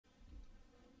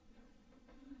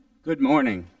Good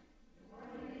morning.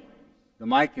 The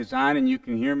mic is on and you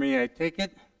can hear me, I take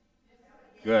it?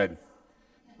 Good.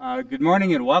 Good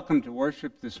morning and welcome to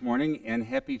worship this morning, and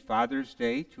happy Father's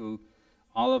Day to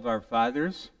all of our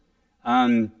fathers.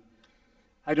 I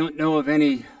don't know of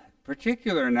any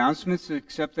particular announcements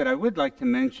except that I would like to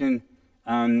mention,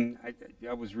 I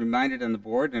was reminded on the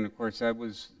board, and of course I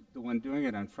was the one doing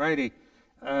it on Friday,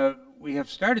 we have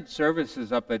started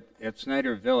services up at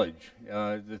Snyder Village,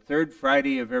 the third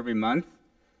Friday of every month,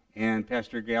 and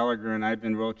Pastor Gallagher and I have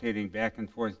been rotating back and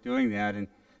forth doing that,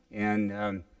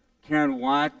 and Karen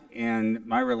Watt and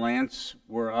Myra Lance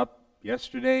were up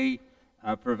yesterday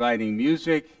providing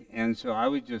music, and so I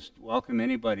would just welcome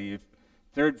anybody. If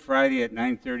third Friday at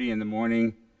 9:30 in the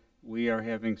morning, we are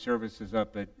having services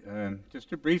up at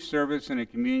just a brief service and a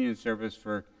communion service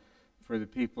for the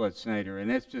people at Snyder,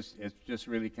 and it's just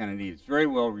really kind of neat. It's very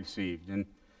well received, and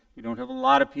we don't have a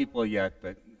lot of people yet,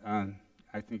 but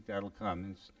I think that'll come,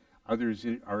 and others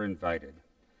are invited.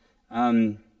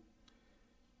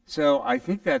 So I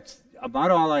think that's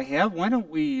about all I have. Why don't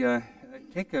we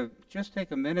take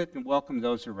a minute and welcome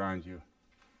those around you.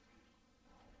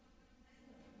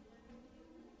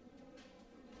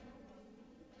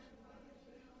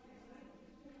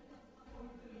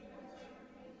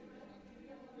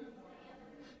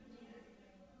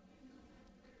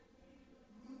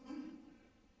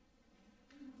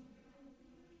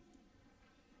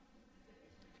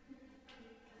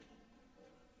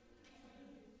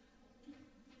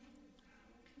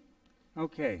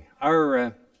 Okay,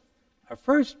 our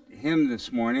first hymn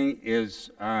this morning is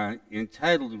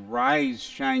entitled "Rise,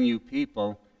 Shine You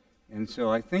People," and so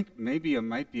I think maybe it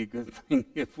might be a good thing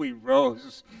if we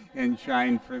rose and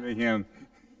shine for the hymn.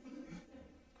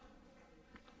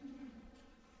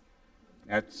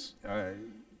 That's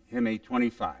hymn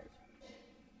 825.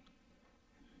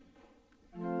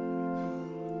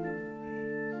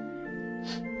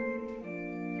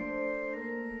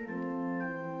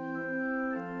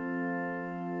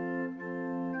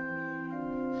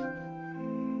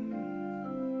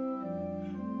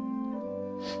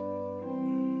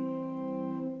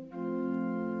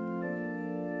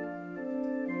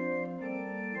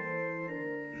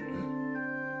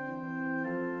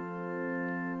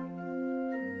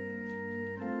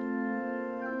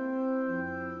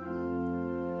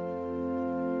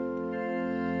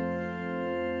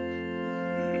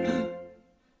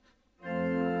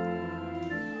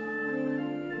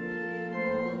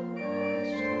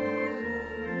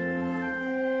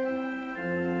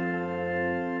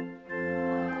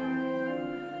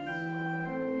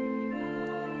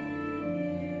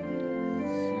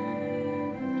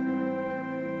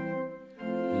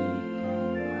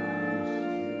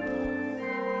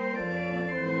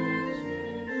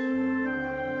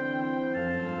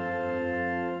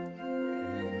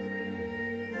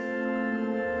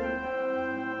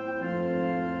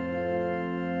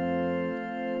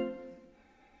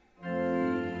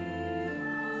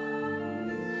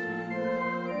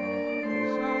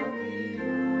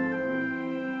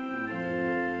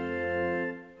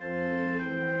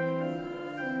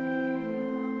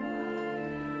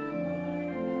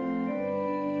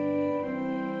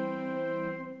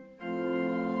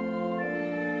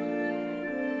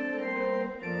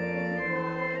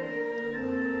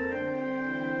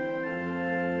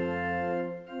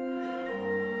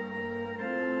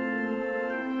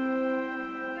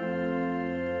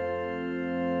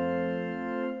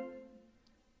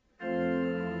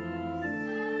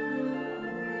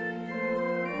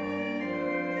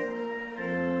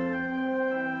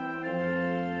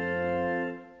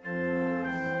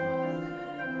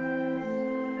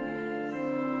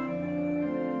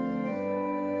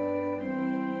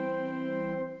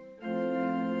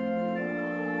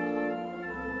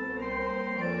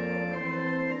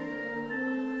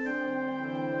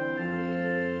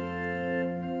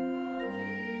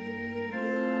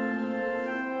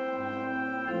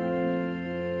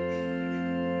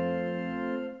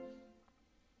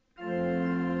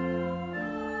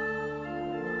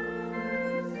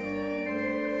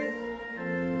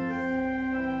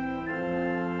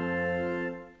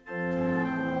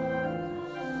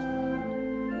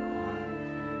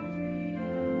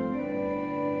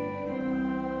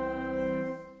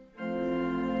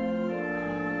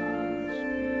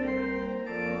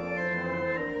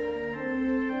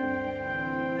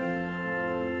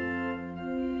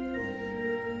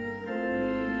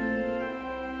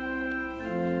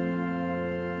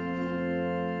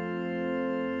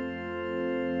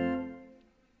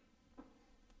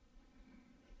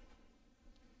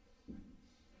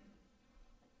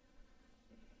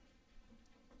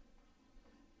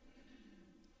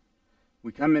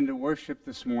 We come into worship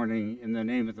this morning in the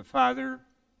name of the Father,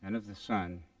 and of the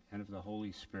Son, and of the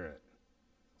Holy Spirit.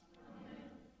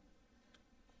 Amen.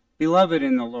 Beloved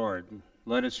in the Lord,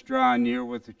 let us draw near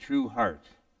with a true heart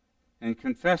and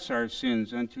confess our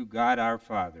sins unto God our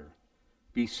Father,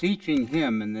 beseeching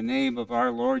him in the name of our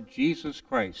Lord Jesus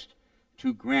Christ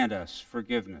to grant us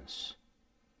forgiveness.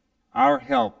 Our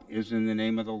help is in the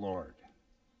name of the Lord.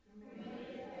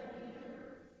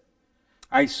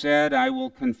 I said, I will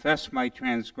confess my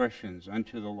transgressions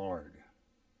unto the Lord.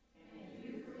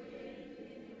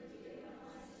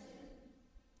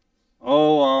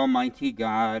 O Almighty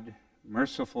God,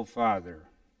 merciful Father,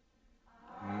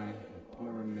 I, a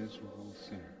poor miserable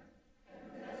sinner,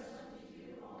 confess unto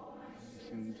you all my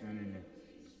sins and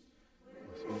iniquities,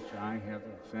 with which I have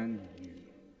offended you,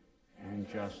 and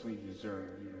justly deserve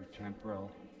your temporal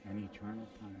and eternal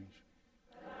punishment.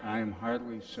 I am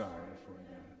heartily sorry for them,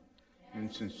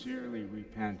 and sincerely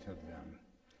repent of them.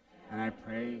 And I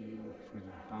pray you for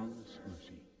the boundless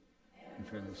mercy, and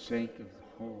for the sake of the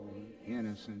holy,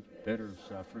 innocent, bitter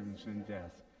sufferings and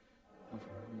death of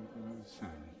our Son,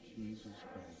 Jesus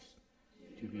Christ,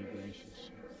 to be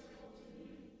gracious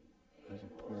as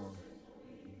a poor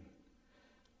being.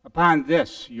 Upon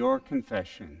this, your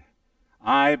confession,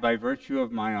 I, by virtue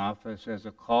of my office as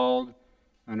a called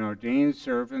and ordained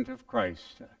servant of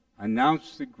Christ,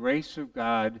 announce the grace of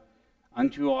God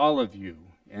unto all of you,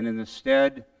 and in the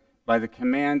stead, by the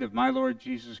command of my Lord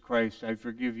Jesus Christ, I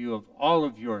forgive you of all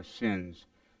of your sins,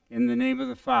 in the name of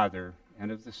the Father,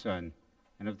 and of the Son,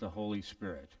 and of the Holy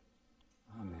Spirit.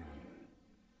 Amen.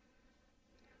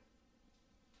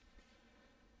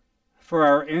 For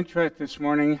our introit this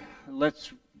morning,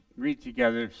 let's read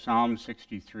together Psalm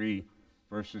 63,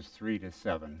 verses 3 to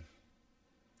 7.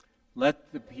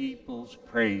 Let the peoples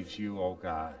praise you, O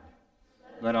God.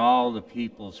 Let all the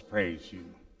peoples praise you.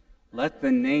 Let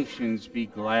the nations be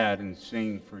glad and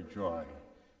sing for joy,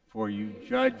 for you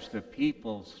judge the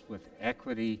peoples with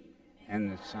equity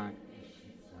and the signs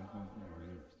of the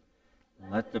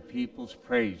earth. Let the peoples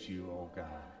praise you, O God.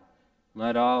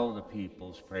 Let all the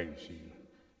peoples praise you.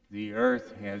 The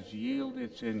earth has yielded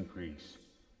its increase.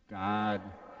 God,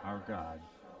 our God,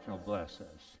 shall bless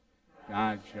us.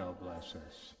 God shall bless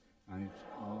us, and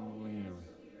all the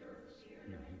earth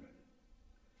hear him.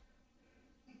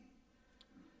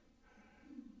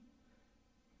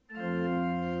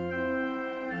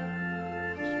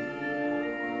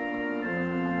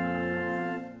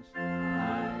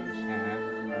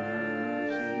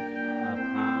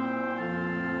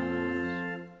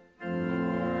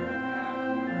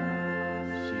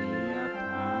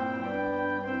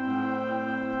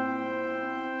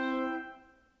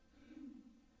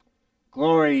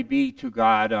 Glory be to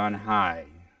God on high.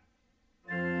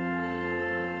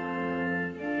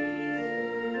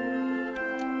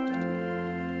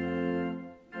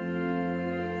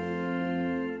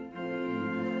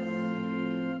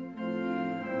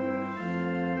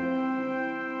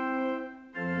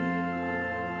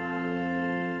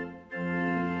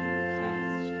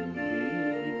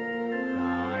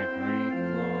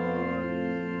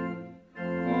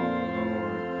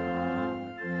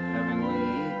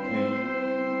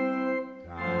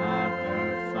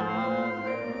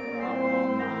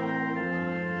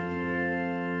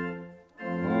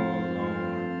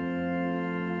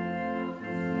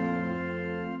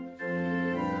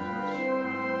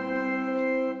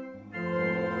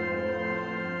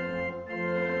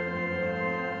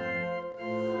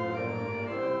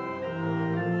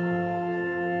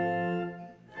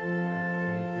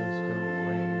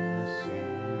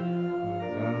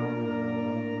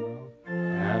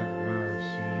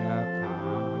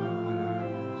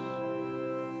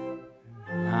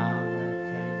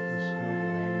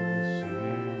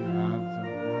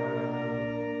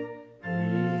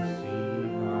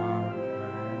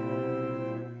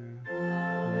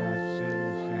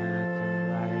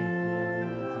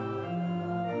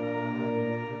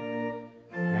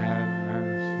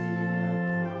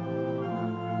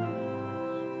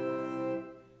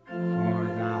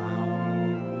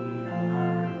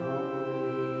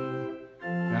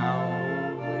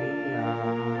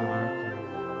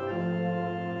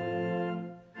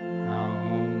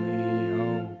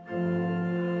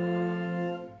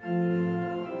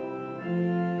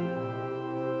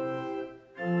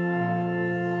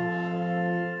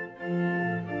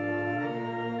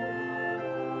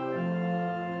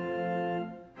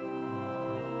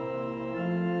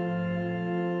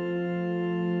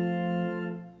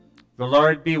 The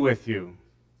Lord be with you.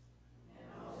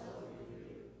 And also with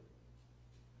you.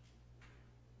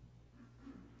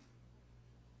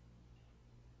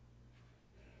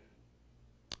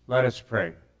 Let us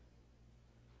pray.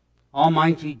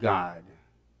 Almighty God,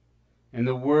 in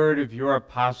the word of your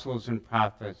apostles and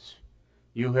prophets,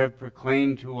 you have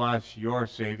proclaimed to us your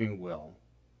saving will.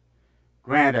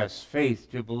 Grant us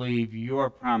faith to believe your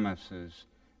promises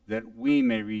that we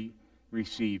may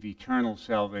receive eternal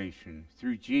salvation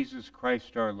through Jesus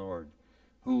Christ our Lord,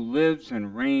 who lives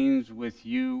and reigns with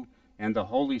you and the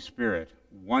Holy Spirit,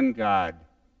 one God,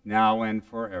 now and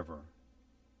forever.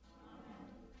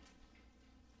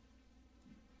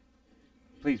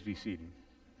 Please be seated.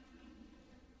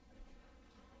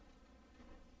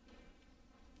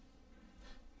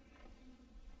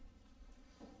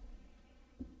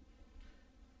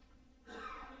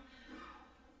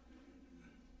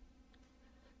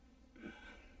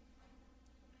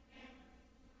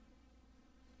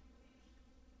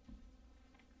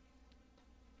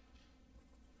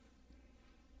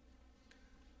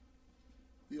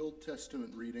 The Old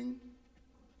Testament reading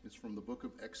is from the book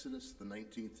of Exodus, the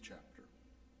 19th chapter.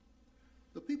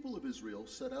 The people of Israel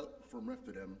set out from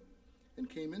Rephidim and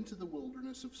came into the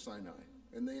wilderness of Sinai,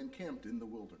 and they encamped in the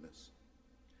wilderness.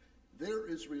 There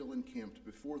Israel encamped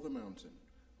before the mountain,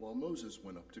 while Moses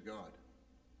went up to God.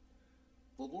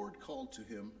 The Lord called to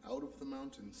him out of the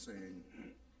mountain, saying,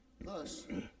 "Thus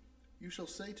you shall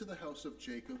say to the house of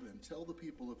Jacob and tell the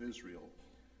people of Israel,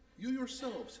 you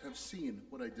yourselves have seen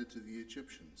what I did to the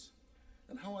Egyptians,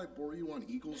 and how I bore you on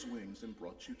eagle's wings and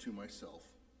brought you to myself.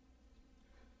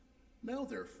 Now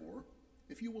therefore,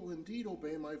 if you will indeed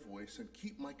obey my voice and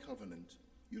keep my covenant,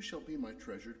 you shall be my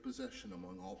treasured possession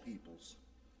among all peoples.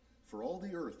 For all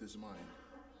the earth is mine.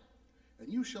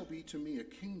 And you shall be to me a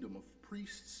kingdom of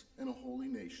priests and a holy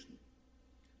nation.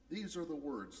 These are the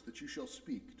words that you shall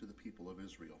speak to the people of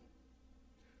Israel."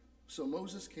 So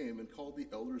Moses came and called the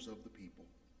elders of the people,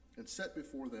 and set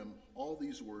before them all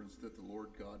these words that the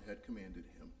Lord God had commanded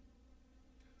him.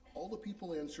 All the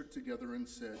people answered together and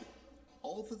said,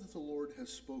 "All that the Lord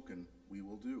has spoken, we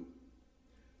will do."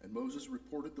 And Moses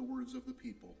reported the words of the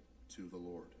people to the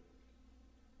Lord.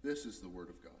 This is the word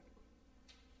of God.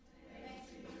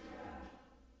 Thanks be to God.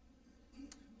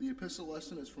 The epistle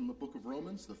lesson is from the book of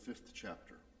Romans, the 5th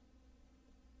chapter.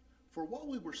 For while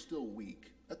we were still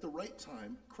weak, at the right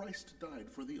time Christ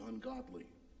died for the ungodly.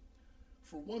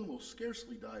 For one will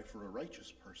scarcely die for a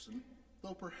righteous person,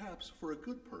 though perhaps for a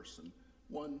good person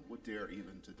one would dare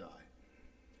even to die.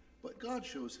 But God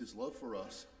shows his love for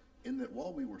us in that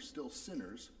while we were still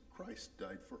sinners, Christ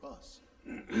died for us.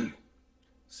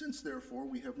 Since therefore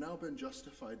we have now been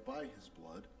justified by his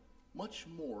blood, much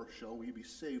more shall we be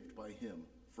saved by him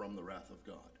from the wrath of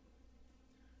God.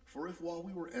 For if while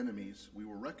we were enemies we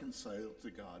were reconciled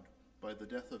to God by the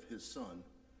death of his Son,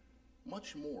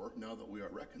 much more, now that we are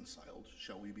reconciled,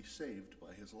 shall we be saved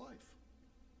by his life.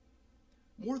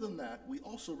 More than that, we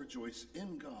also rejoice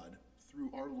in God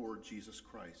through our Lord Jesus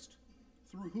Christ,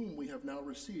 through whom we have now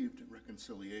received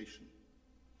reconciliation.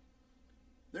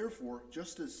 Therefore,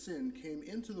 just as sin came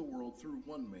into the world through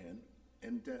one man,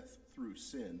 and death through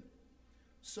sin,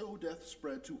 so death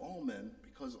spread to all men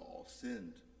because all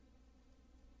sinned.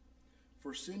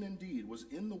 For sin indeed was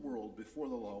in the world before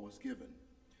the law was given,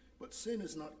 but sin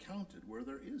is not counted where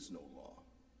there is no law.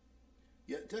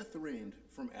 Yet death reigned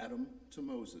from Adam to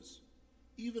Moses,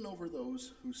 even over those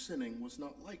whose sinning was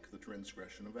not like the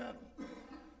transgression of Adam,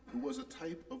 who was a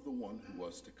type of the one who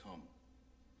was to come.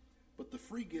 But the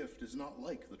free gift is not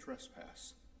like the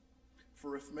trespass.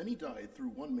 For if many died through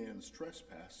one man's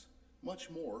trespass, much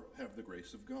more have the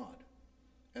grace of God,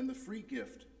 and the free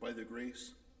gift by the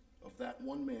grace of that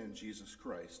one man, Jesus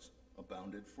Christ,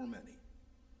 abounded for many.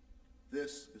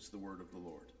 This is the word of the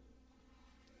Lord.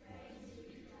 Thanks be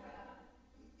to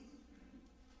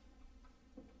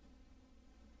God.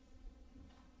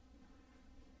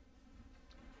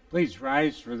 Please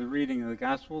rise for the reading of the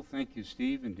gospel. Thank you,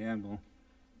 Steve, and Dan will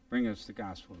bring us the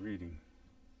gospel reading.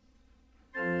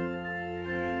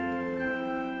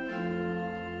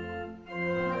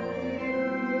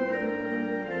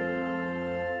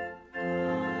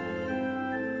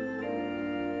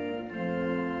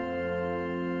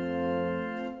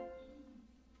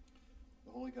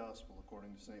 Gospel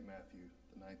according to St. Matthew,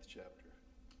 the 9th chapter.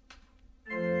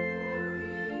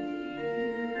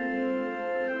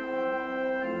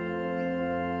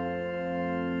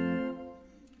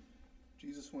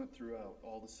 Jesus went throughout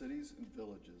all the cities and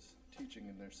villages, teaching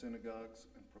in their synagogues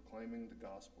and proclaiming the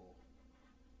gospel,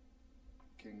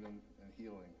 kingdom, and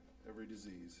healing every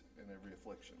disease and every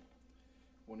affliction.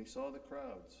 When he saw the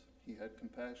crowds, he had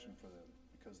compassion for them,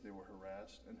 because they were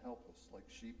harassed and helpless like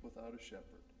sheep without a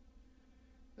shepherd.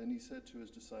 Then he said to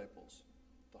his disciples,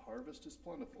 "The harvest is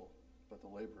plentiful, but the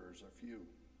laborers are few.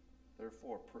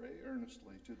 Therefore pray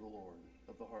earnestly to the Lord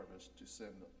of the harvest to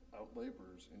send out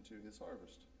laborers into his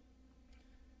harvest.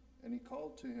 And he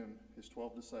called to him his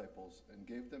 12 disciples, and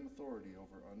gave them authority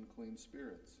over unclean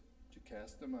spirits, to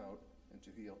cast them out, and to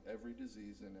heal every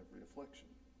disease and every affliction.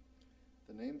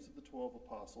 The names of the 12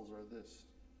 apostles are this: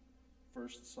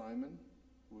 first Simon,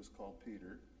 who was called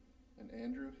Peter, and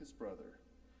Andrew his brother,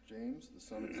 James the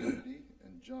son of Zebedee,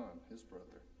 and John his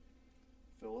brother,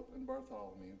 Philip and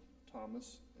Bartholomew,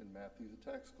 Thomas and Matthew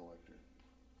the tax collector,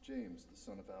 James the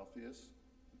son of Alphaeus,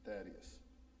 and Thaddeus,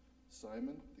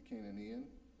 Simon the Cananaean,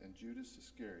 and Judas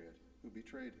Iscariot, who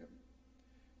betrayed him.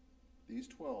 These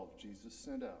 12 Jesus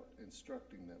sent out,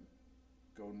 instructing them,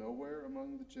 "Go nowhere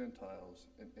among the Gentiles,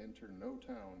 and enter no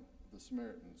town of the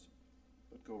Samaritans,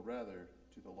 but go rather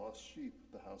to the lost sheep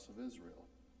of the house of Israel,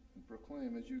 and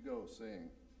proclaim as you go,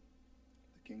 saying,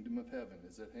 The kingdom of heaven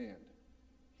is at hand.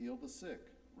 Heal the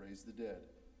sick, raise the dead,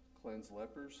 cleanse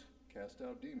lepers, cast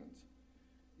out demons.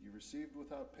 You received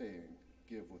without paying,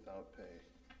 give without pay."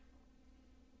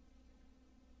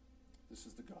 This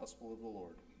is the gospel of the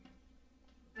Lord.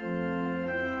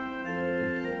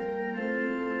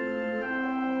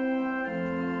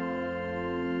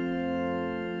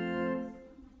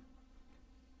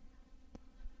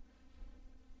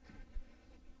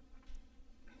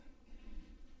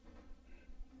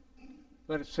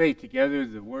 Let us say together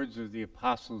the words of the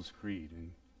Apostles' Creed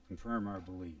and confirm our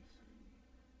belief.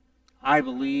 I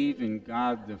believe in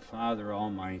God the Father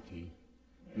Almighty,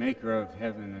 maker of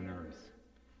heaven and earth,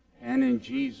 and in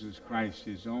Jesus Christ,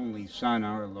 his only Son,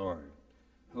 our Lord,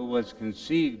 who was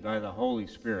conceived by the Holy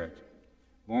Spirit,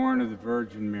 born of the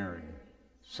Virgin Mary,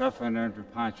 suffered under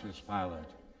Pontius Pilate,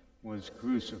 was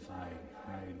crucified,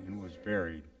 died, and was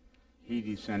buried. He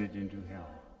descended into hell.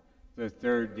 The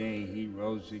third day he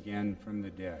rose again from the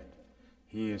dead.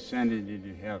 He ascended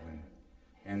into heaven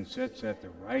and sits at the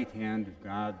right hand of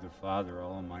God the Father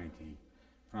Almighty.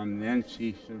 From thence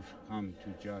he shall come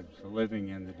to judge the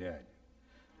living and the dead.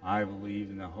 I believe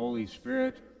in the Holy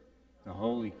Spirit, the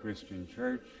holy Christian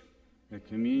Church, the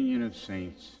communion of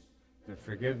saints, the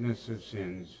forgiveness of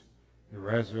sins, the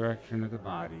resurrection of the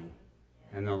body,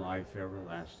 and the life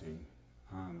everlasting.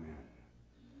 Amen.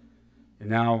 And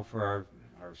now for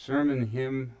our sermon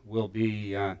hymn will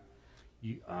be On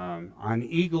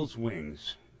Eagle's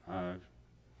Wings,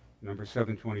 number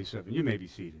 727. You may be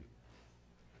seated.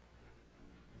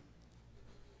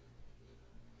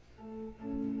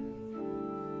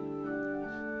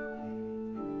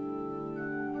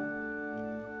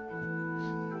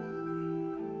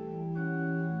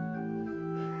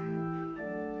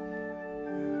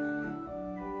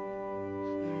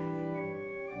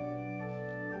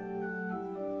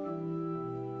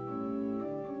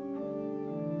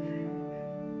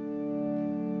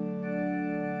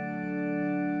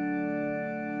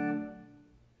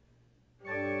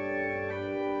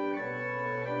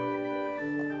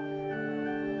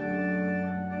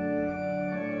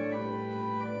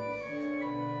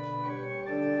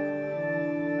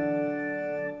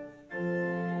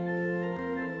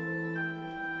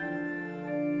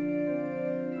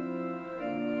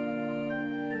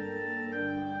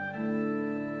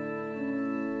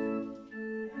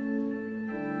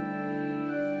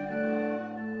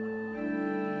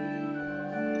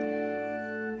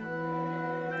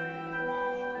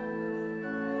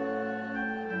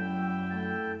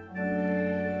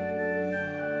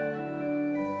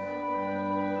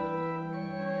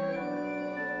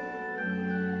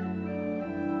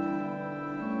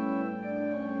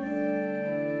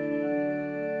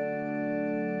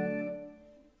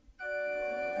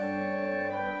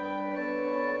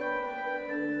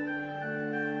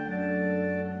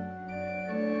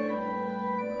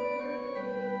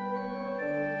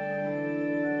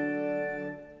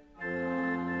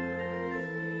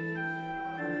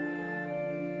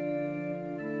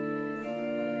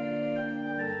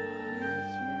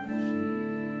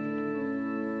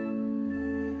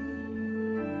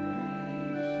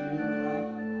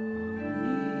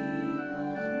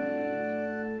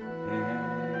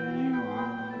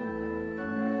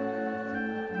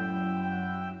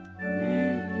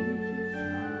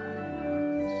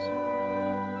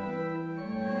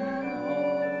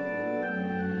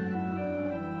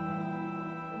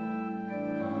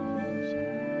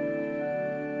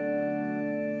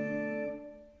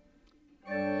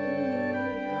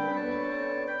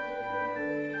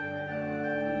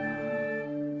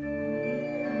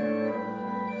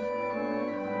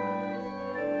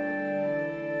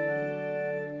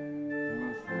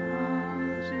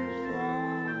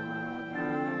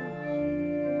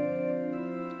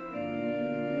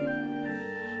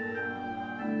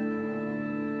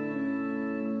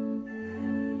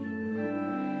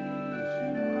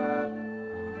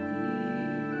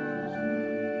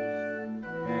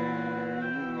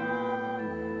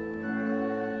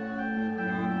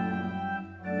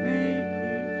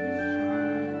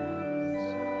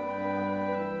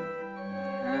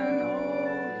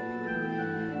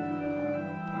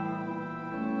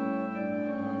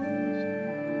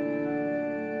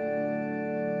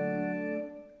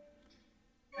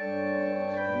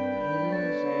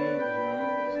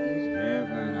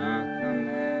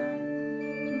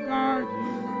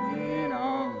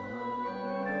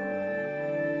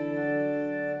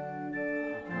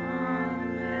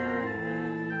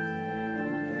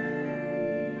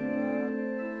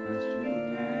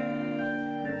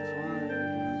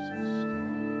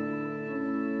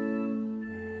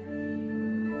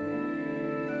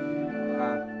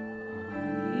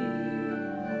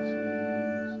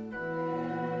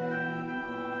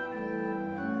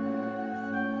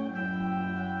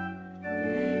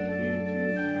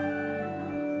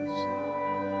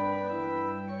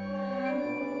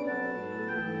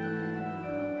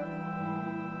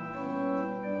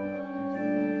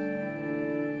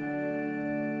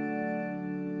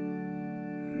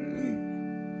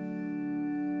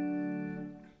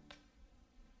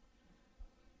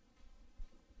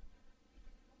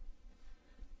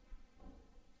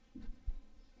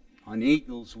 On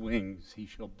eagle's wings he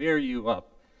shall bear you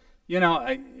up. You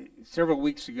know, several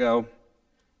weeks ago,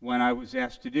 when I was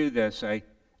asked to do this, I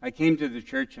came to the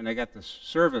church and I got the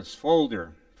service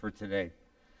folder for today.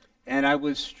 And I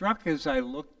was struck as I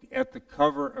looked at the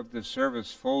cover of the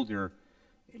service folder,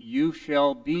 "You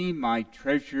shall be my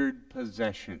treasured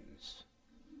possessions."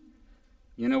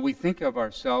 You know, we think of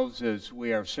ourselves as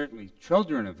we are certainly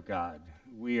children of God.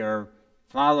 We are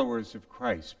followers of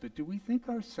Christ. But do we think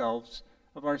of ourselves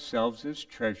as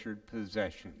treasured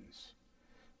possessions?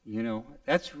 You know,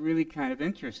 that's really kind of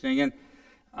interesting. And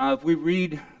if we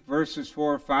read verses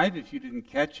 4 or 5, if you didn't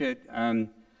catch it,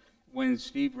 when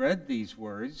Steve read these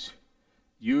words,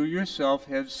 "You yourself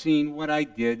have seen what I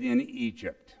did in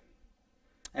Egypt,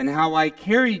 and how I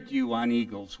carried you on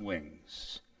eagle's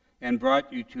wings and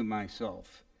brought you to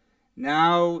myself.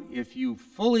 Now, if you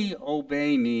fully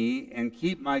obey me and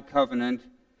keep my covenant,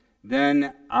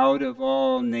 then out of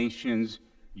all nations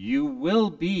you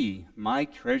will be my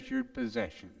treasured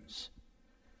possessions,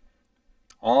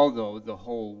 although the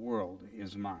whole world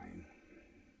is mine."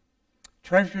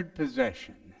 Treasured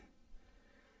possession.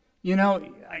 You know,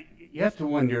 you have to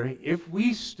wonder, if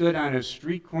we stood on a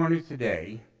street corner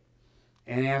today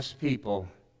and asked people,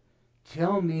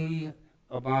 "Tell me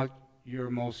about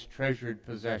your most treasured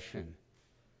possession,"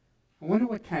 I wonder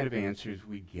what kind of answers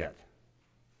we'd get.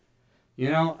 You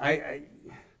know, I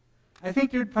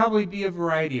think there'd probably be a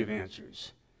variety of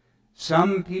answers.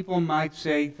 Some people might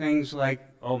say things like,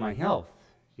 "Oh, my health."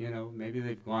 You know, maybe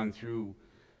they've gone through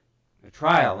a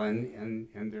trial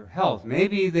and their health.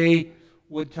 Maybe they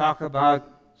would talk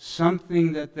about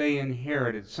something that they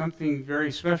inherited, something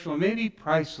very special, maybe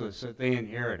priceless that they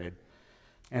inherited,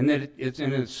 and that it's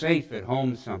in a safe at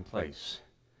home someplace.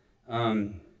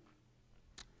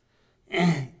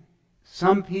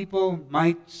 Some people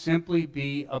might simply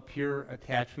be a pure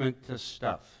attachment to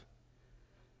stuff.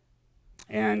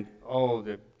 And,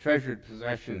 the treasured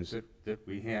possessions that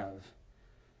we have.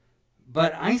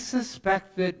 But I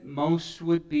suspect that most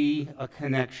would be a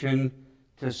connection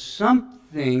to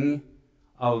something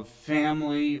of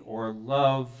family or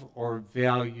love or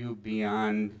value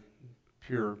beyond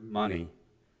pure money.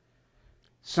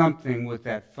 Something with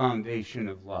that foundation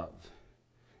of love.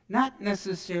 Not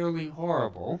necessarily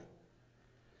horrible,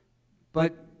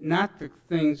 but not the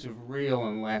things of real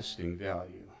and lasting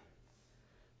value.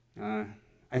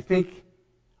 I think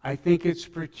it's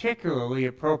particularly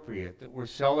appropriate that we're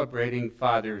celebrating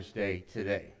Father's Day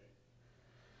today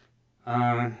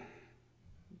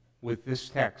with this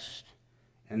text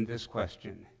and this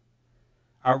question.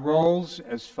 Our roles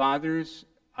as fathers,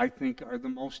 I think, are the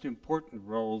most important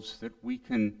roles that we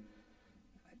can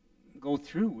go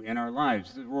through in our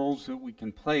lives, the roles that we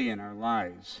can play in our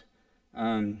lives.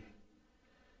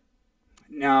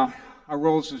 Now, our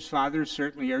roles as fathers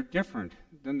certainly are different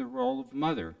than the role of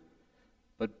mother,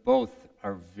 but both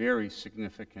are very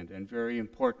significant and very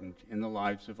important in the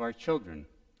lives of our children.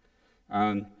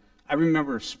 I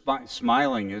remember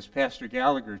smiling as Pastor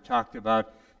Gallagher talked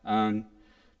about,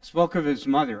 spoke of his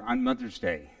mother on Mother's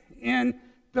Day and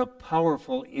the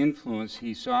powerful influence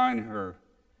he saw in her.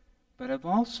 But I've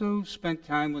also spent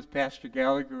time with Pastor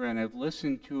Gallagher, and I've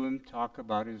listened to him talk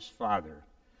about his father,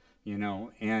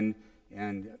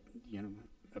 and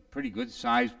a pretty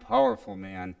good-sized, powerful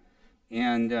man.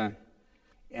 And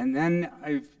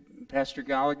then Pastor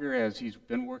Gallagher, as he's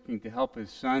been working to help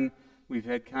his son, we've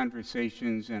had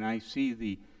conversations, and I see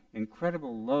the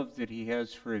incredible love that he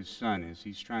has for his son as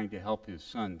he's trying to help his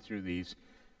son through these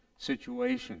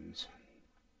situations.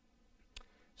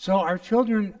 So our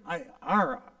children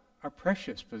are our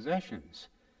precious possessions,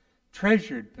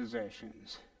 treasured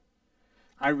possessions.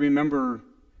 I remember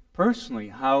personally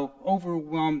how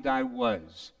overwhelmed I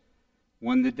was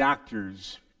when the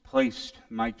doctors placed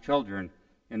my children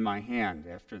in my hand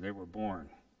after they were born.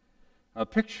 A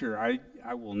picture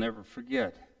I will never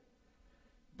forget.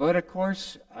 But of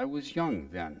course, I was young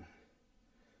then.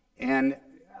 And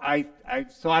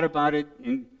I've thought about it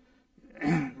in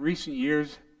recent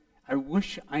years. I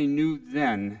wish I knew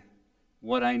then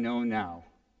what I know now.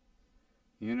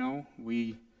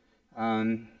 We're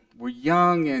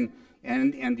young,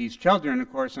 and these children,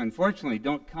 of course, unfortunately,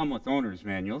 don't come with owner's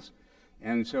manuals,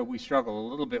 and so we struggle a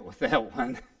little bit with that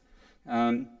one.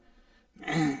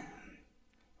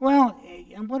 Well,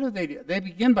 and what do? They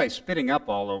begin by spitting up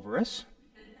all over us,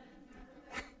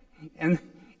 and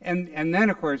then,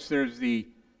 of course, there's the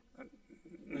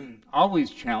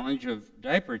always challenge of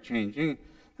diaper changing.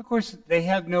 Of course, they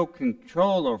have no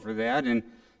control over that, and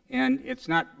it's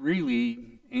not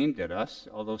really aimed at us,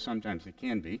 although sometimes it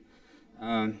can be.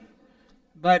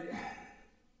 But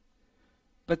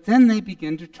then they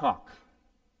begin to talk.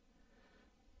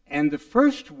 And the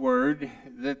first word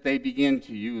that they begin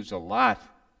to use a lot,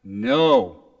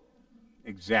 no,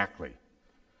 exactly.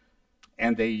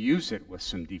 And they use it with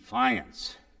some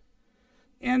defiance.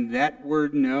 And that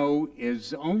word no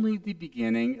is only the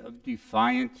beginning of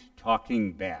defiant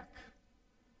talking back.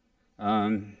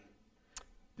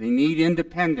 They need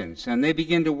independence, and they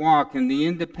begin to walk, and the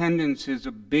independence is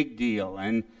a big deal.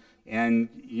 And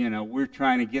we're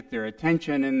trying to get their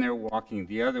attention, and they're walking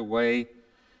the other way,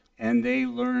 and they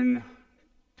learn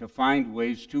to find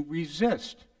ways to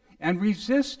resist, and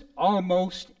resist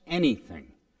almost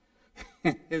anything.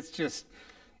 It's just,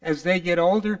 as they get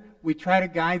older, we try to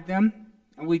guide them,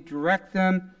 and we direct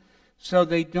them so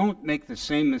they don't make the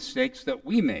same mistakes that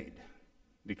we made,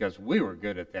 because we were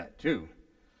good at that too.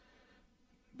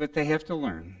 But they have to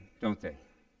learn, don't they?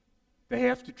 They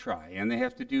have to try, and they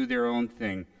have to do their own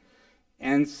thing.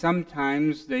 And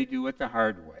sometimes they do it the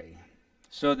hard way.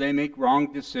 So they make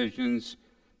wrong decisions,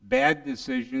 bad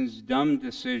decisions, dumb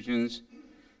decisions,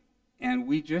 and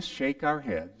we just shake our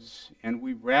heads, and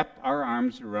we wrap our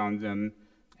arms around them,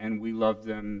 and we love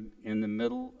them in the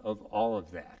middle of all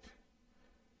of that.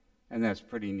 And that's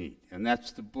pretty neat. And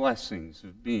that's the blessings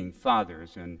of being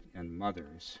fathers and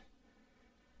mothers.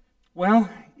 Well,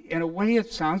 in a way,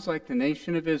 it sounds like the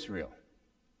nation of Israel.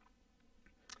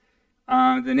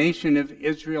 The nation of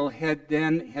Israel had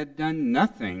done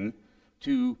nothing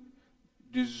to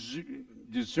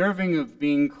deserving of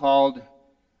being called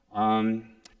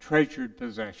treasured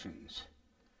possessions.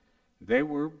 They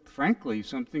were, frankly,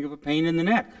 something of a pain in the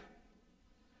neck.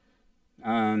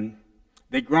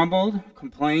 They grumbled,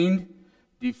 complained,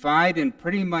 defied, and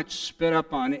pretty much spit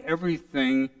up on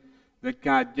everything that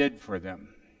God did for them.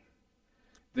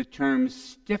 The term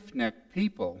stiff-necked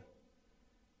people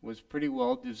was pretty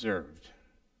well deserved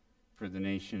for the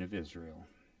nation of Israel.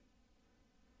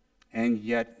 And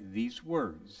yet these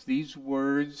words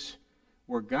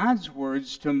were God's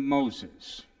words to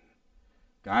Moses.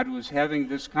 God was having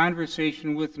this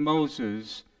conversation with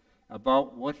Moses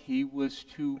about what he was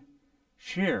to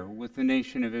share with the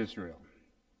nation of Israel.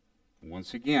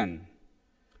 Once again,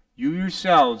 you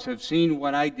yourselves have seen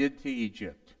what I did to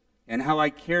Egypt, and how I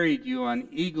carried you on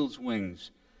eagle's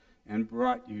wings and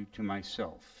brought you to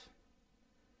myself.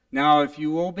 Now, if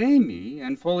you obey me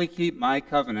and fully keep my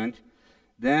covenant,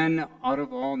 then out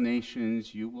of all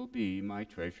nations you will be my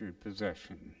treasured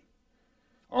possession.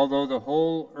 Although the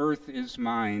whole earth is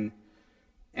mine,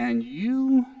 and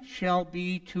you shall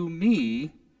be to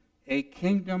me a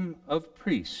kingdom of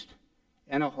priests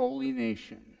and a holy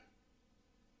nation.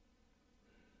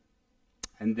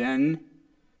 And then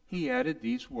he added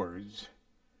these words,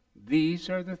 these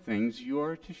are the things you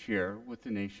are to share with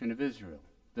the nation of Israel.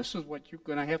 This is what you're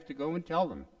going to have to go and tell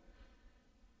them.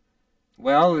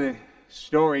 Well, the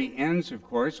story ends, of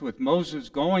course, with Moses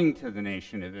going to the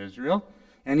nation of Israel,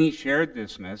 and he shared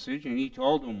this message, and he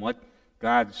told them what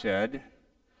God said.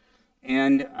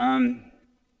 And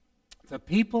the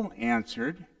people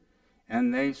answered,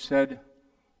 and they said,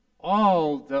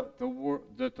 all that the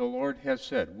Lord has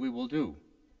said, we will do.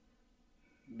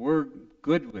 We're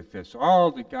good with this. All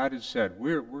that God has said,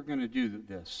 we're going to do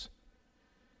this.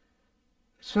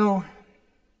 So,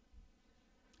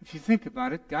 if you think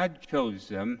about it, God chose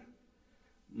them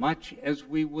much as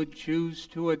we would choose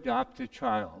to adopt a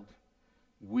child.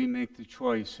 We make the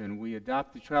choice, and we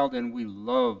adopt the child, and we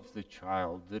love the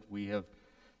child that we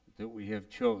have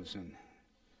chosen.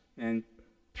 And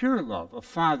pure love, a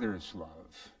father's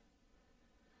love.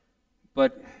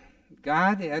 But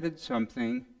God added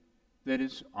something that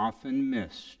is often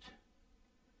missed.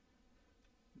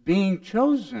 Being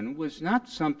chosen was not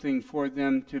something for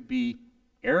them to be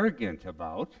arrogant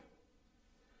about.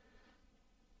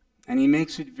 And he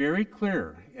makes it very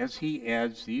clear as he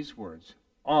adds these words,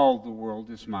 all the world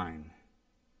is mine,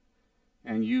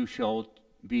 and you shall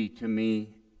be to me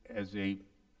as a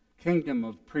kingdom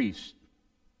of priests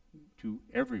to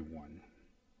everyone.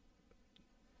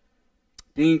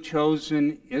 Being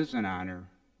chosen is an honor,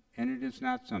 and it is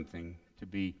not something to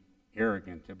be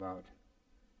arrogant about.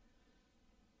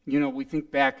 You know, we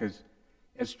think back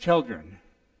as children,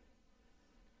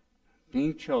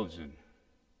 being chosen.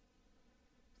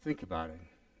 Think about it.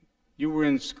 You were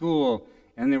in school,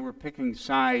 and they were picking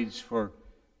sides for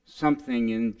something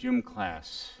in gym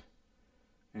class,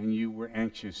 and you were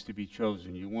anxious to be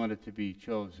chosen. You wanted to be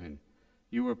chosen.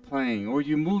 You were playing, or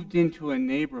you moved into a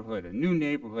neighborhood, a new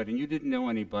neighborhood, and you didn't know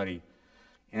anybody.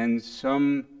 And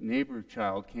some neighbor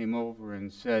child came over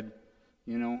and said,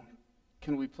 you know,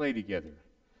 can we play together?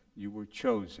 You were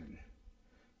chosen.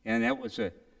 And that was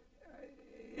a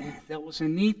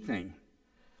neat thing.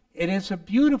 It is a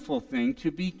beautiful thing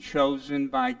to be chosen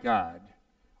by God.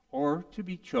 or to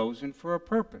be chosen for a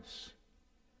purpose,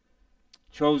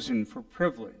 chosen for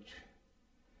privilege.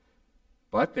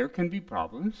 But there can be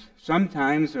problems.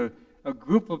 Sometimes a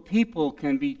group of people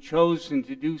can be chosen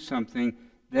to do something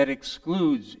that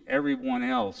excludes everyone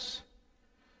else,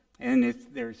 and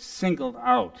they're singled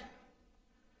out.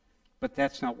 But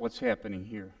that's not what's happening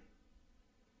here.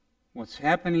 What's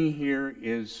happening here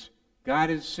is God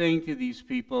is saying to these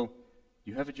people,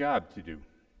 you have a job to do.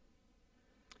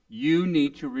 You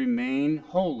need to remain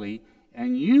holy,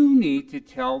 and you need to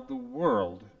tell the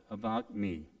world about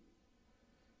me.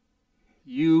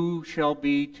 You shall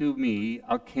be to me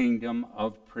a kingdom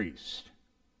of priests.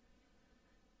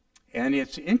 And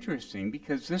it's interesting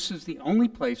because this is the only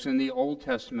place in the Old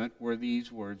Testament where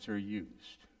these words are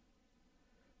used.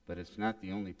 But it's not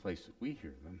the only place that we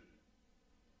hear them.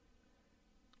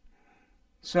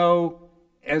 So,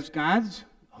 as God's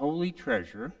holy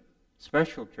treasure,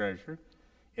 special treasure,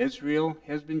 Israel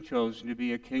has been chosen to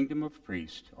be a kingdom of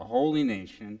priests, a holy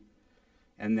nation,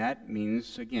 and that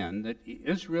means, again, that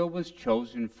Israel was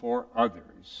chosen for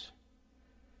others.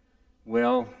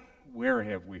 Well, where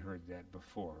have we heard that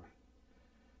before?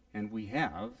 And we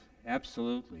have,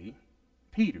 absolutely.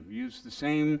 Peter used the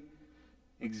same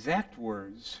exact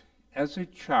words as a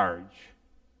charge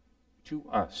to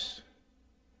us,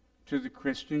 to the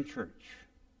Christian church.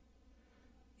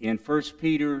 In 1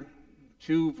 Peter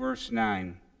 2, verse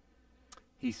 9,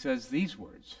 he says these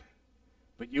words,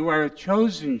 "But you are a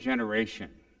chosen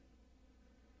generation,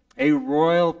 a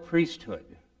royal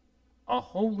priesthood, a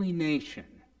holy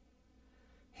nation,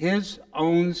 his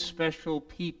own special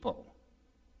people,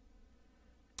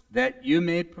 that you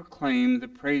may proclaim the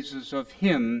praises of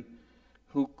him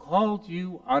who called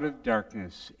you out of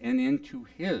darkness and into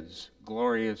his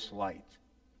glorious light."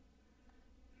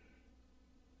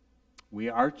 We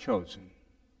are chosen.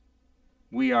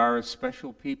 We are a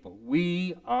special people.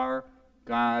 We are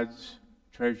God's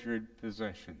treasured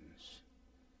possessions.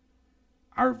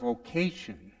 Our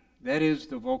vocation, that is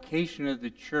the vocation of the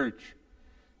church,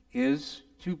 is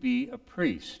to be a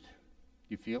priest.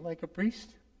 You feel like a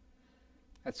priest?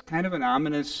 That's kind of an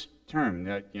ominous term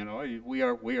that, we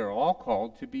are all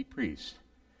called to be priests.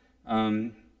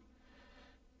 What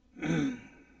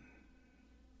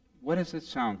does it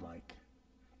sound like?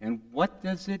 And what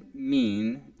does it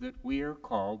mean that we are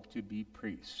called to be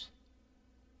priests?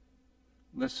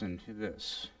 Listen to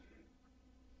this.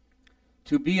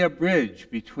 To be a bridge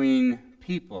between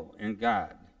people and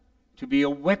God, to be a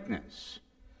witness,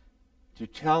 to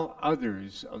tell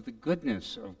others of the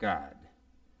goodness of God.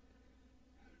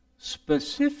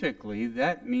 Specifically,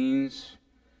 that means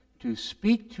to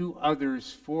speak to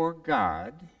others for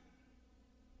God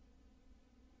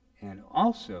and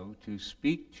also to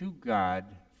speak to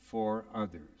God for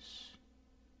others.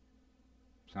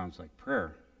 Sounds like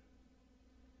prayer.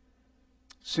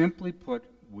 Simply put,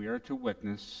 we are to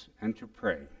witness and to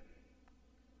pray.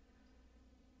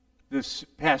 This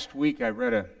past week I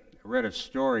read a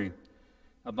story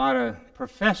about a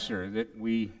professor that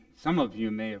some of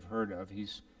you may have heard of.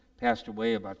 He's passed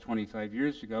away about 25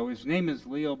 years ago. His name is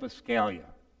Leo Buscaglia.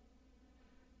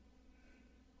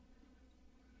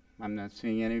 I'm not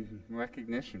seeing any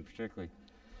recognition particularly.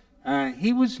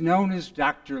 He was known as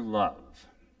Dr. Love.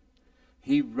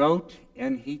 He wrote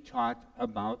and he taught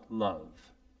about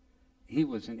love. He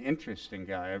was an interesting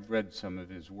guy. I've read some of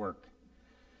his work.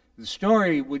 The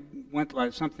story went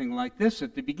like something like this.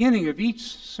 At the beginning of each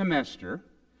semester,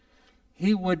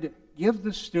 he would give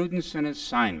the students an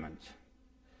assignment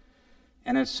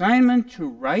to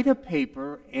write a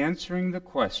paper answering the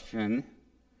question,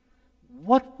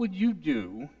 what would you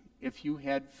do if you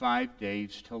had 5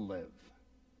 days to live?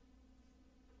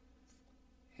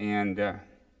 And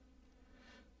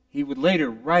he would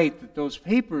later write that those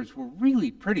papers were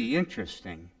really pretty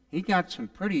interesting. He got some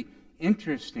pretty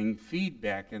interesting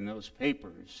feedback in those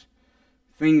papers,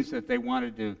 things that they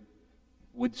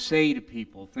would say to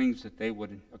people, things that they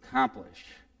would accomplish.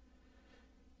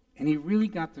 And he really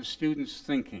got the students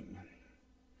thinking.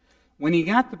 When he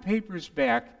got the papers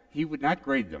back, he would not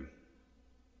grade them.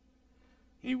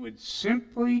 He would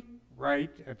simply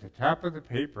write at the top of the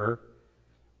paper,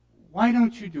 "Why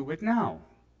don't you do it now?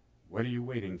 What are you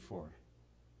waiting for?"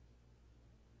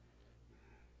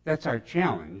 That's our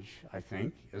challenge, I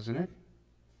think, isn't it?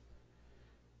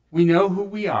 We know who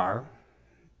we are,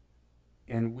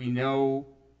 and we know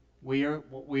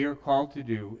what we are called to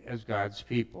do as God's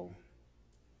people.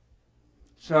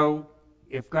 So,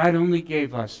 if God only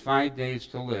gave us 5 days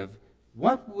to live,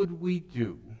 what would we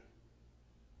do?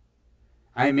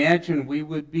 I imagine we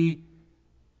would be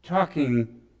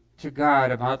talking to God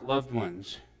about loved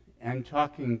ones and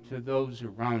talking to those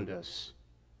around us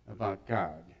about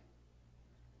God.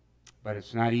 but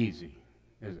it's not easy,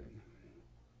 is it?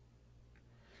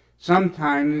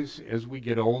 Sometimes, as we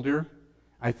get older,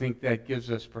 I think that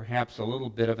gives us perhaps a little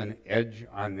bit of an edge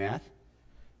on that.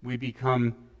 We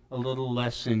become a little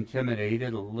less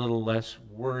intimidated, a little less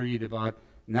worried about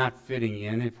not fitting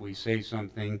in if we say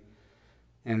something,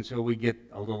 and so we get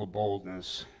a little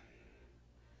boldness.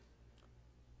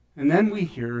 And then we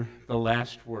hear the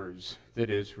last words that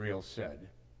Israel said.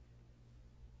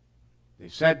 They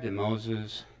said to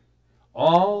Moses,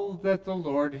 "All that the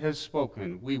Lord has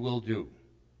spoken, we will do."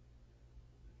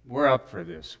 We're up for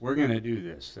this. We're going to do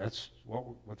this. That's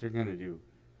what they're going to do.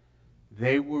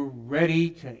 They were ready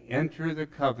to enter the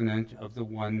covenant of the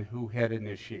one who had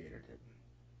initiated it.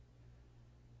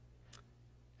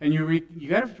 And you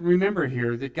got to remember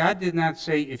here that God did not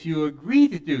say, if you agree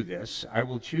to do this, I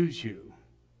will choose you.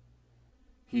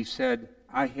 He said,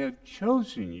 I have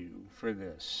chosen you for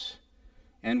this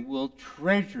and will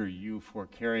treasure you for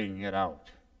carrying it out.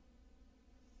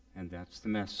 And that's the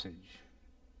message.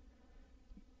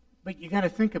 But you got to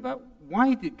think about,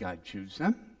 why did God choose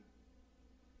them?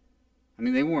 I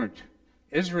mean, they weren't.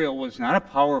 Israel was not a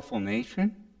powerful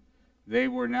nation. They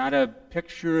were not a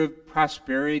picture of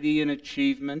prosperity and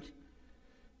achievement.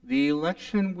 The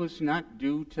election was not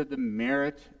due to the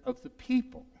merit of the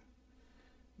people,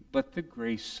 but the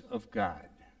grace of God.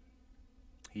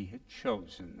 He had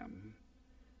chosen them.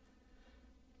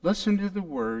 Listen to the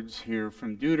words here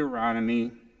from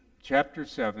Deuteronomy chapter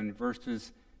 7,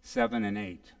 verses 7 and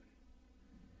 8.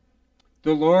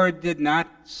 The Lord did not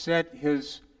set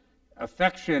his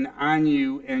affection on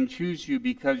you and choose you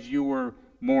because you were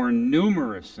more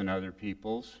numerous than other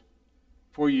peoples,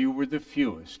 for you were the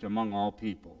fewest among all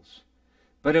peoples.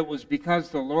 But it was because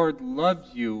the Lord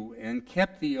loved you and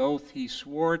kept the oath he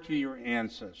swore to your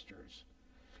ancestors,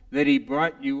 that he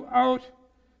brought you out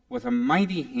with a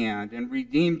mighty hand and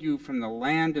redeemed you from the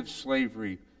land of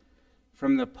slavery,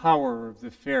 from the power of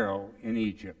the Pharaoh in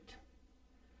Egypt.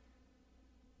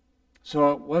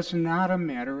 So it was not a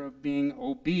matter of being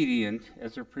obedient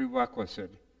as a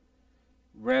prerequisite.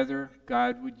 Rather,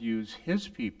 God would use his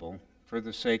people for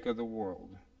the sake of the world,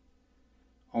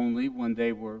 only when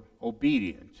they were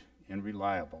obedient and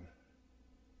reliable.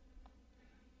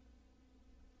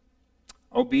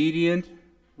 Obedient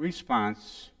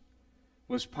response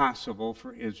was possible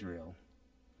for Israel,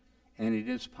 and it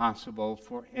is possible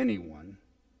for anyone,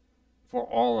 for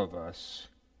all of us,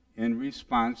 in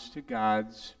response to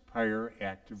God's prior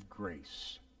act of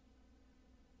grace.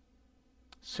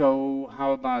 So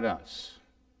how about us?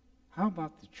 How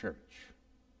about the church?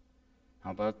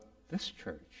 How about this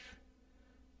church?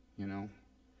 You know,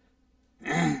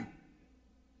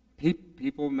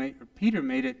 Peter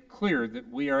made it clear that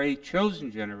we are a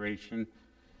chosen generation,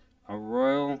 a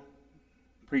royal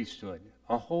priesthood,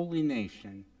 a holy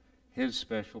nation, his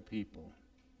special people.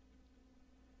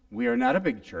 We are not a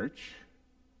big church.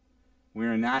 We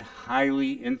are not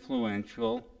highly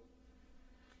influential.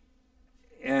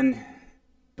 And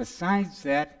besides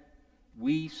that,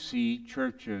 we see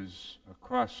churches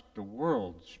across the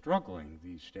world struggling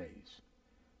these days.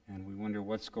 And we wonder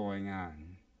what's going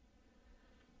on.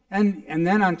 And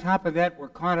then on top of that, we're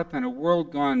caught up in a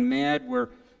world gone mad where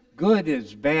good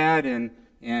is bad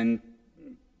and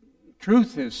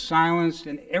truth is silenced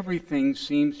and everything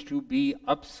seems to be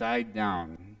upside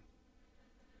down.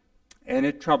 And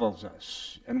it troubles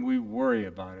us, and we worry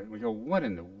about it. We go, what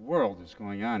in the world is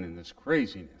going on in this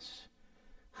craziness?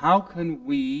 How can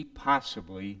we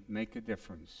possibly make a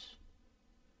difference?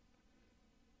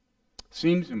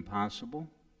 Seems impossible,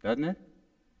 doesn't it?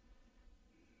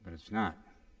 But it's not.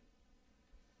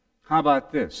 How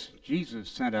about this? Jesus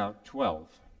sent out 12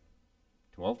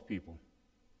 people.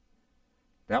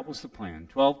 That was the plan,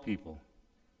 12 people.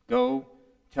 Go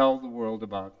tell the world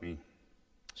about me.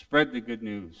 Spread the good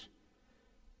news.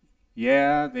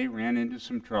 Yeah, they ran into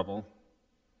some trouble,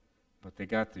 but they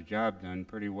got the job done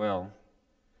pretty well.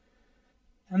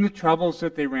 And the troubles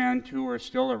that they ran into are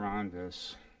still around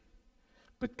us.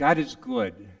 But God is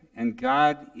good, and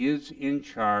God is in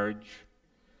charge,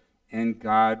 and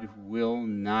God will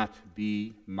not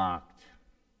be mocked.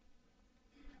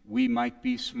 We might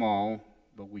be small,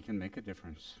 but we can make a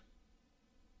difference.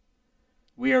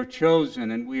 We are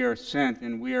chosen, and we are sent,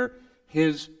 and we are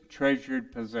his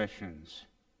treasured possessions.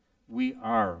 We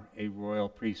are a royal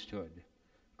priesthood,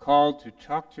 called to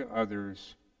talk to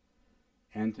others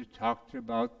and to talk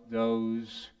about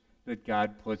those that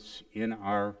God puts in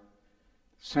our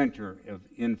center of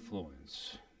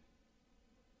influence.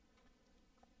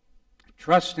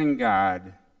 Trusting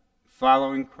God,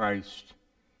 following Christ,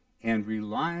 and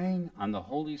relying on the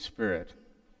Holy Spirit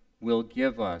will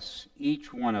give us,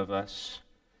 each one of us,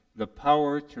 the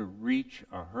power to reach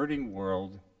a hurting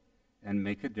world and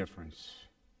make a difference.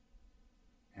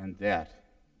 And that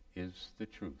is the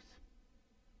truth.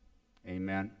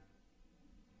 Amen.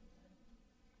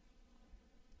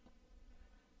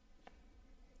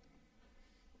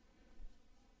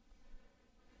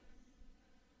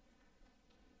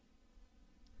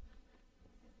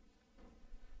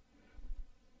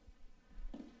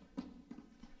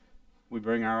 We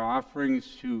bring our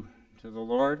offerings to the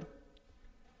Lord.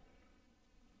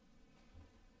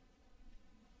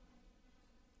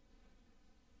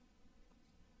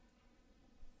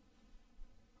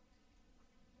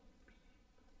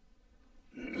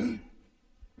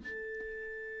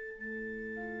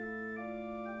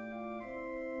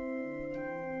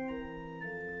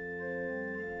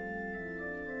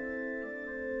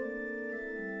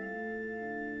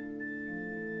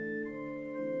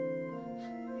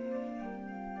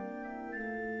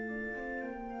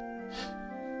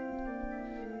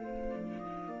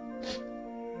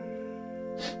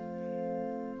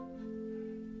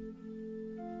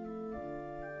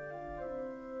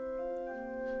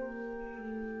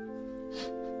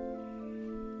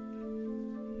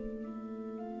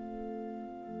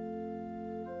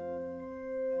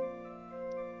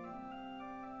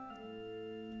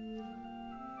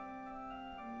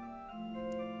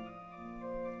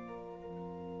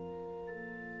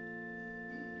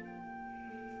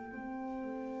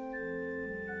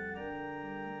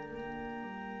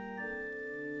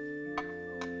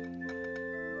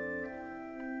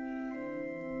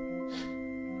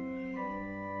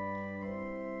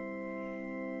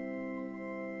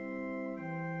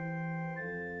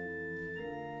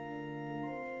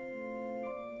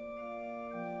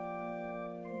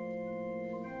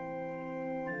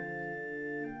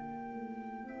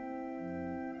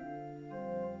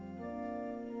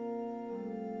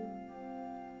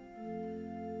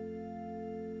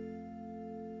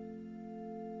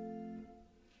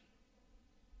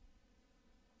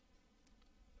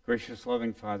 Gracious,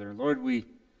 loving Father, Lord, we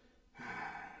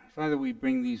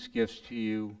bring these gifts to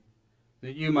you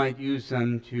that you might use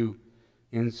them to,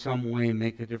 in some way,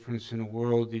 make a difference in the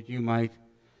world, that you might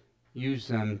use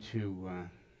them to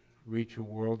reach a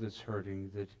world that's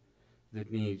hurting,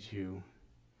 that needs you,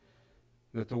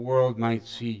 that the world might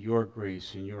see your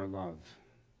grace and your love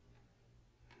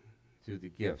through the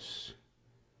gifts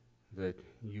that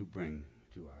you bring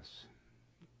to us.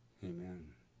 Amen.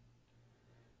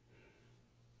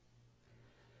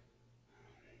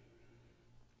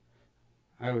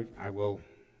 I will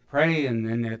pray, and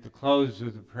then at the close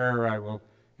of the prayer, I will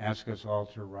ask us all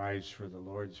to rise for the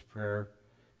Lord's Prayer.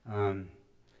 And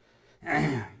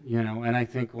I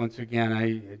think once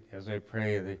again, as I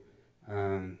pray,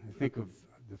 I think of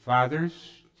the fathers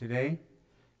today,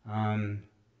 and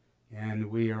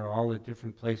we are all at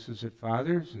different places at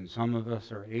fathers, and some of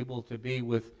us are able to be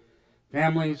with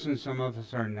families, and some of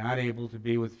us are not able to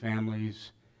be with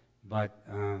families, but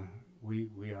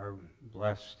we are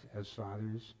blessed as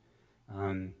fathers.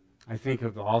 I think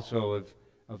also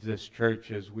of this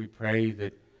church as we pray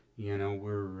that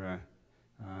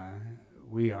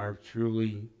we are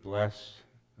truly blessed.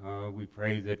 We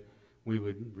pray that we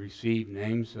would receive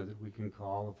names so that we can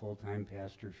call a full-time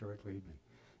pastor shortly.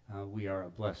 But we are a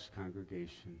blessed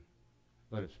congregation.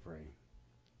 Let us pray.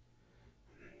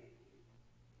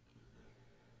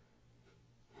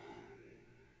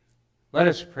 Let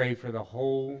us pray for the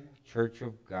whole Church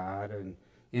of God and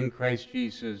in Christ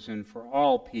Jesus and for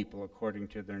all people according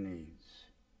to their needs.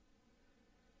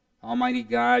 Almighty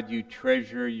God, you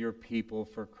treasure your people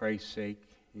for Christ's sake,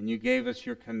 and you gave us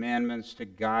your commandments to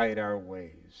guide our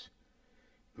ways.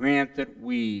 Grant that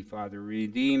we, Father,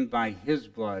 redeemed by his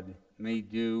blood, may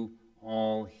do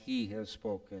all he has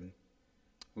spoken.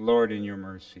 Lord, in your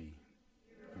mercy.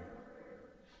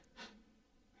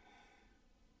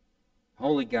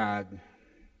 Holy God,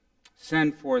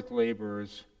 send forth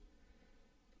laborers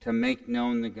to make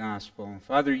known the gospel.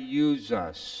 Father, use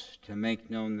us to make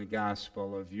known the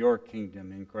gospel of your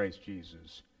kingdom in Christ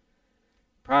Jesus.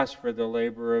 Prosper the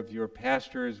labor of your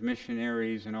pastors,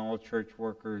 missionaries, and all church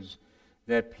workers,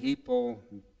 that people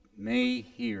may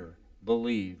hear,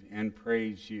 believe, and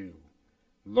praise you.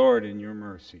 Lord, in your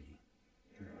mercy.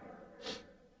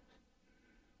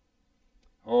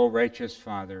 O righteous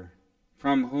Father,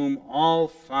 from whom all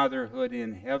fatherhood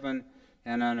in heaven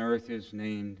and on earth is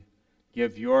named,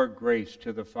 give your grace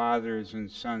to the fathers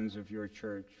and sons of your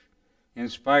church.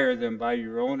 Inspire them by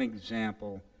your own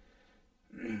example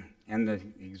and the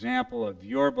example of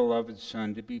your beloved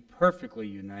Son to be perfectly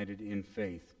united in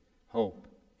faith, hope,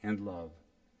 and love.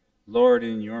 Lord,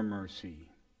 in your mercy,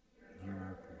 hear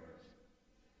our prayers.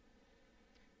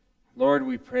 Lord,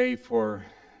 we pray for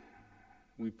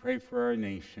our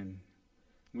nation.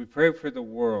 We pray for the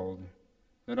world,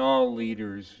 that all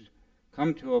leaders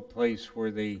come to a place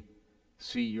where they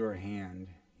see your hand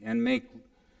and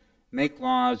make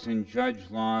laws and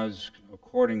judge laws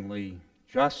accordingly,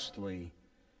 justly,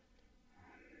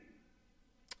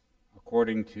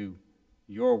 according to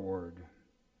your word.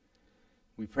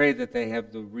 We pray that they have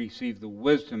receive the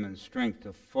wisdom and strength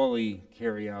to fully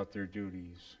carry out their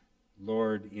duties.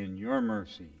 Lord, in your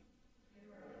mercy.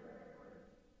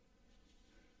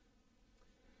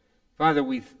 Father,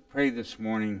 we pray this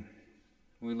morning.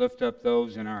 We lift up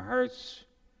those in our hearts.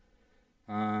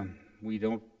 We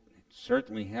don't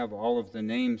certainly have all of the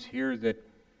names here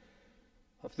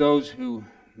of those who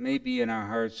may be in our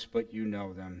hearts, but you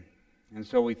know them. And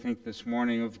so we think this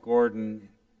morning of Gordon.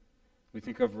 We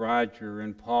think of Roger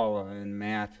and Paula and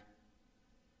Matt.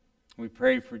 We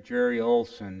pray for Jerry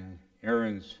Olson,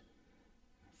 Aaron's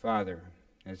father,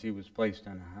 as he was placed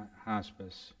on a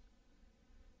hospice.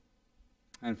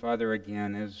 And Father,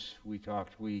 again, as we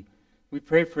talked, we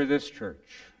pray for this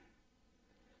church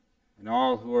and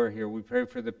all who are here. We pray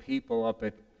for the people up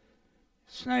at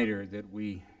Snyder that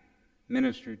we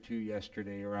ministered to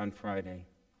yesterday or on Friday.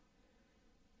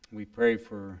 We pray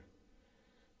for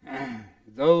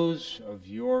those of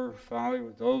your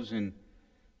followers, those in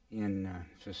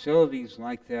facilities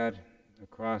like that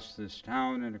across this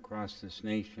town and across this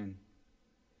nation,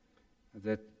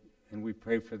 and we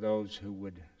pray for those who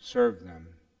would serve them,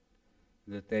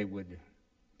 that they would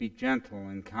be gentle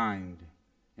and kind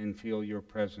and feel your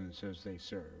presence as they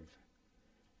serve.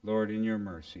 Lord, in your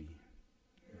mercy.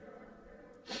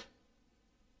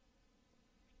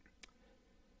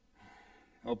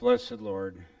 O blessed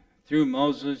Lord, through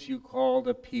Moses you called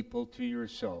a people to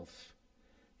yourself,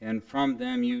 and from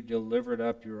them you delivered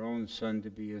up your own Son to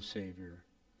be a Savior.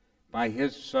 By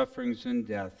his sufferings and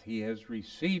death he has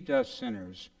received us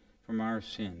sinners from our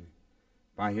sin.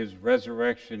 By his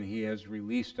resurrection he has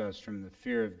released us from the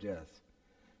fear of death.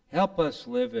 Help us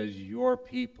live as your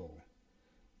people,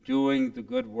 doing the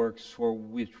good works for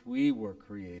which we were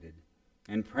created,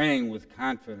 and praying with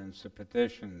confidence the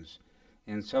petitions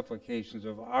and supplications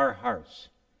of our hearts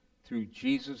through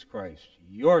Jesus Christ,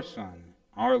 your Son,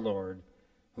 our Lord,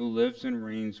 who lives and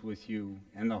reigns with you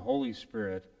and the Holy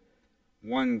Spirit,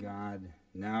 one God,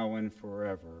 now and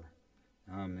forever.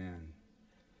 Amen.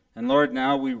 And Lord,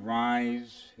 now we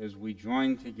rise as we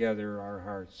join together our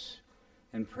hearts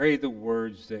and pray the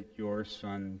words that your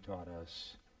Son taught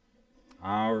us.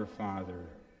 Our Father,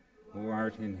 who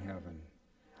art in heaven,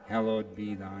 hallowed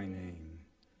be thy name.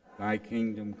 Thy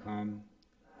kingdom come,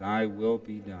 thy will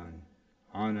be done,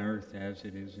 on earth as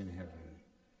it is in heaven.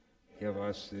 Give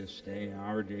us this day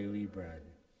our daily bread,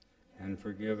 and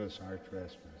forgive us our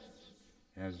trespasses,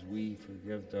 as we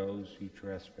forgive those who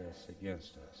trespass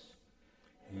against us.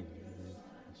 And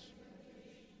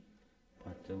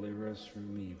but deliver us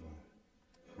from evil.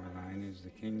 For thine is the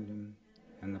kingdom,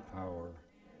 and the power,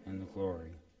 and the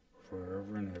glory,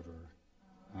 forever and ever.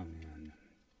 Amen.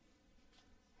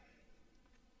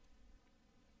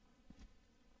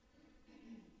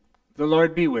 The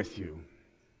Lord be with you.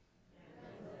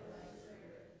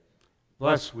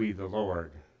 Bless we the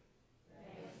Lord.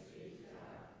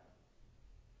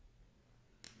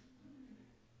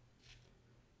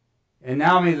 And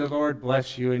now may the Lord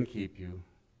bless you and keep you.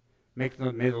 May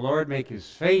the Lord make his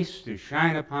face to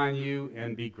shine upon you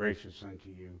and be gracious unto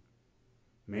you.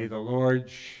 May the Lord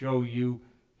show you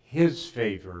his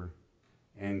favor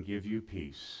and give you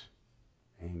peace.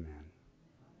 Amen.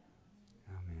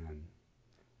 Amen.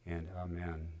 And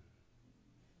amen.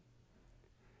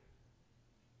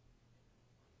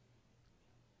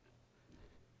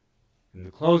 In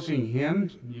the closing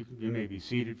hymn, you may be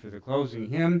seated for the closing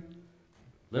hymn,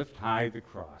 Lift High the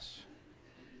Cross.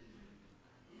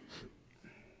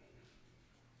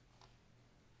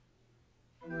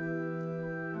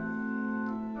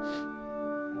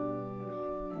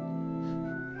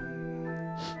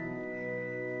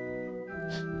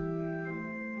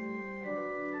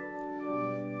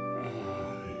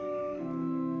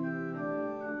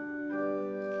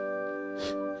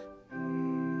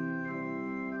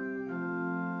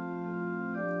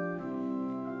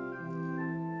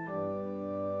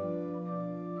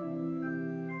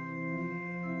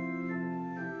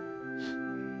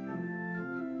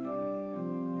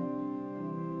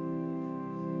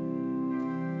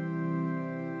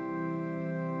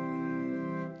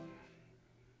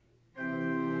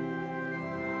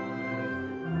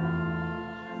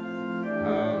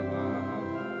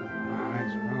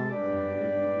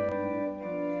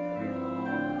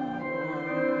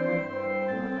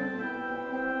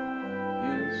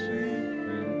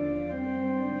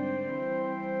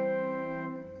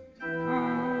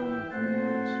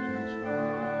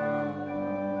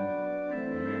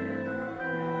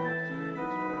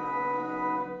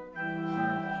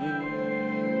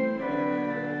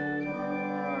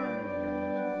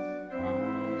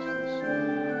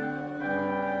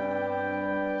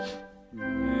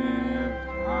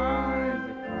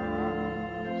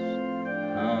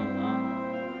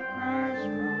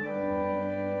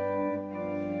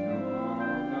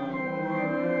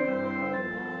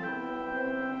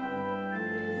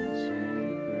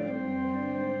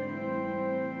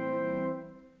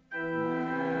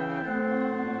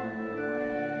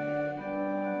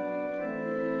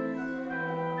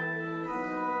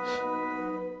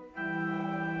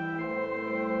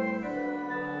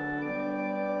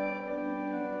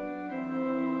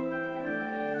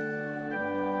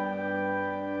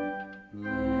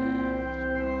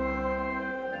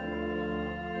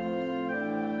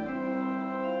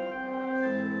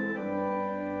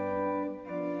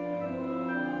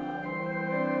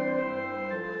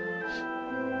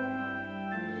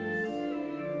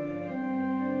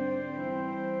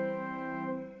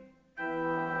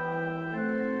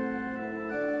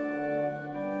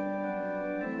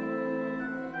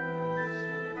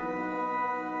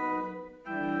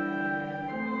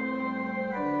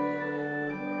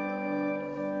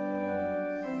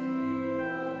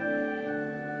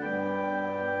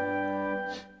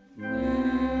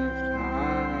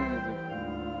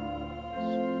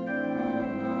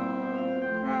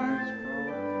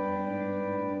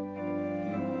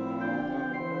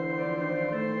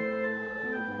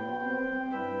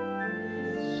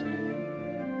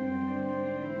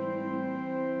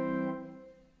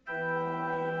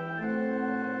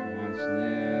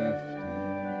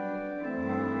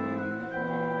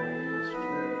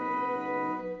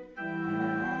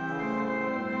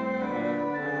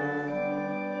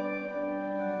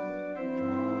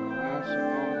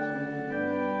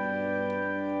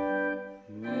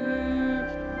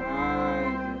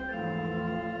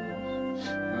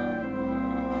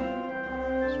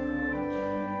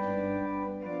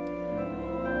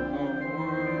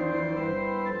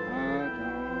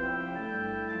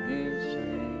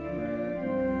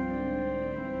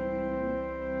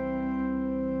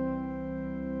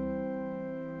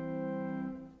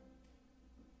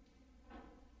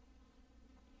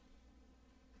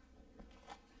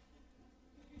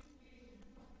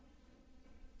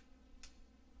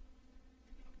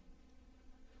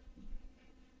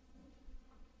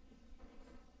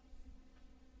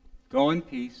 Go in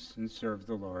peace and serve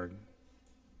the Lord.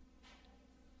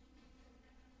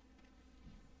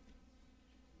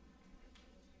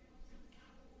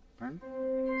 Pardon?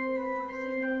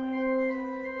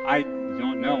 I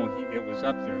don't know. It was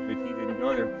up there, but he didn't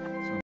go there. So